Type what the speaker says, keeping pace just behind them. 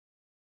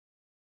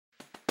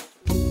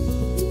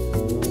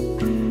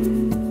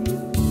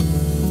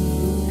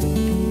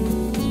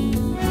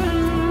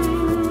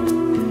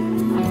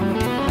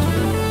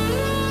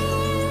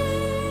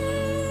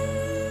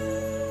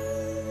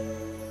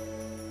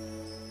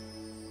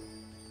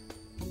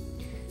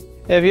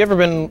Have you ever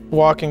been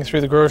walking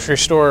through the grocery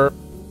store,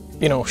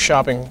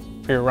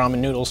 shopping for your ramen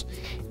noodles,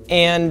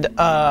 and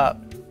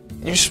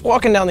you're just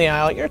walking down the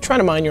aisle, you're trying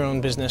to mind your own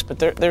business, but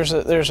there's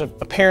a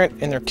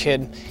parent and their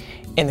kid,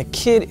 and the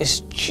kid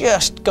is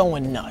just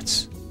going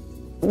nuts.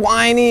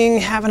 Whining,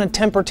 having a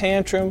temper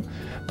tantrum,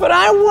 but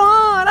I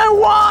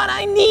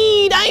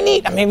need. I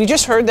mean, have you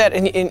just heard that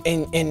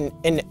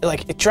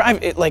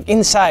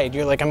inside,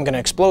 you're like, I'm gonna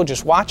explode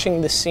just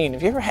watching this scene.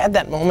 Have you ever had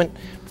that moment?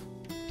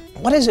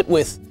 What is it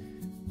with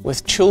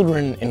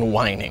children and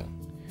whining?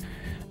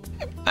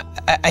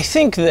 I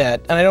think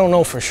that, and I don't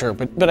know for sure,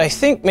 but I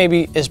think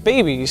maybe as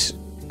babies,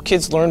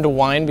 kids learn to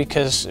whine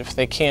because if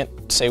they can't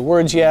say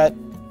words yet,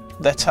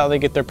 that's how they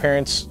get their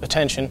parents'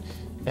 attention,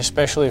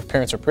 especially if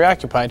parents are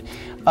preoccupied.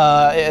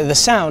 The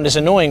sound is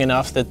annoying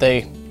enough that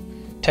they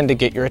tend to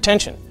get your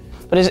attention.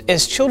 But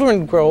as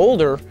children grow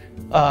older,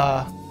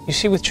 you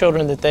see with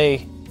children that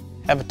they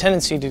have a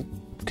tendency to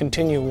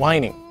continue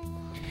whining.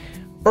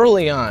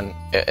 Early on,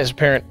 as a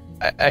parent,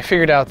 I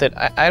figured out that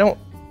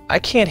I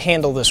can't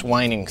handle this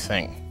whining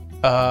thing.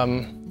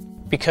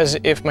 Because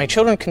if my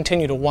children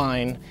continue to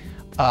whine,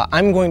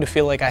 I'm going to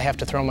feel like I have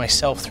to throw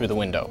myself through the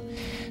window.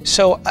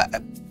 So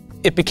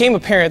it became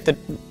apparent that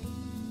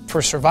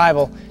for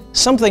survival,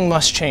 something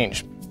must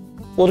change.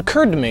 Well, it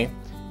occurred to me,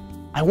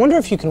 I wonder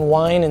if you can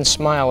whine and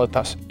smile at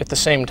the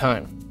same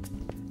time.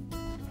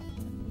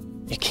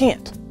 You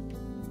can't.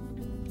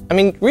 I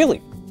mean,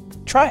 really,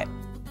 try it.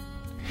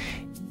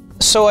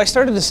 So I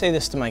started to say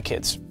this to my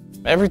kids.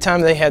 Every time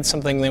they had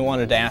something they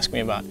wanted to ask me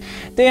about.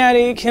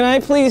 Daddy, can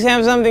I please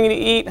have something to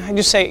eat? I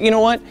just say, you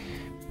know what?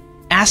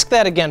 Ask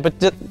that again, but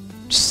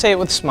just say it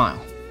with a smile.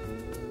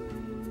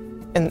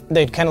 And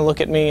they'd kind of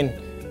look at me,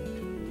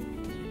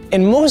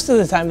 and most of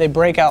the time they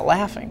break out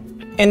laughing.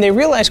 And they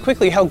realize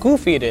quickly how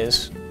goofy it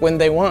is when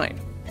they whine.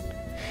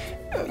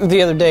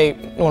 The other day,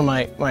 one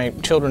of my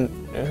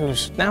children,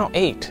 who's now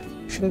 8,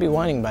 shouldn't be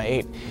whining by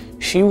 8,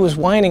 she was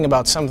whining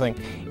about something.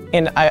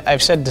 And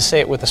I've said to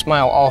say it with a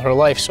smile all her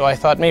life, so I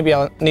thought maybe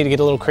I'll need to get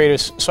a little creative.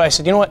 So I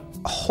said, you know what,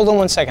 hold on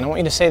one second, I want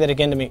you to say that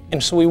again to me.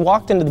 And so we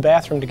walked into the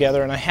bathroom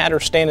together, and I had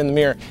her stand in the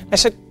mirror. I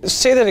said,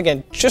 say that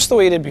again, just the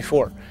way you did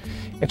before.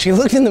 And she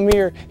looked in the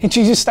mirror, and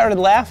she just started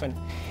laughing.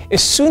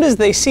 As soon as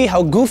they see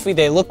how goofy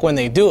they look when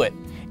they do it,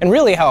 and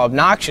really how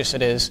obnoxious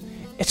it is,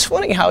 it's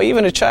funny how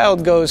even a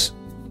child goes,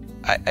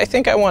 I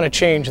think I want to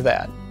change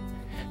that.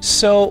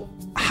 So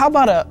how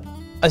about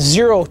a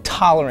zero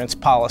tolerance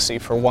policy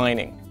for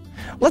whining?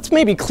 Let's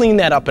maybe clean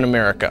that up in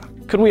America.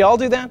 Could we all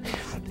do that?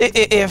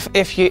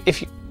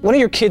 If one of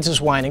your kids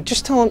is whining,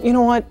 just tell them, you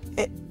know what,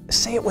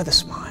 say it with a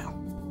smile.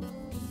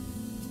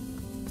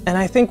 And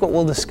I think what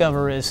we'll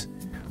discover is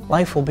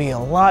life will be a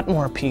lot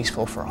more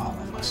peaceful for all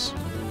of us.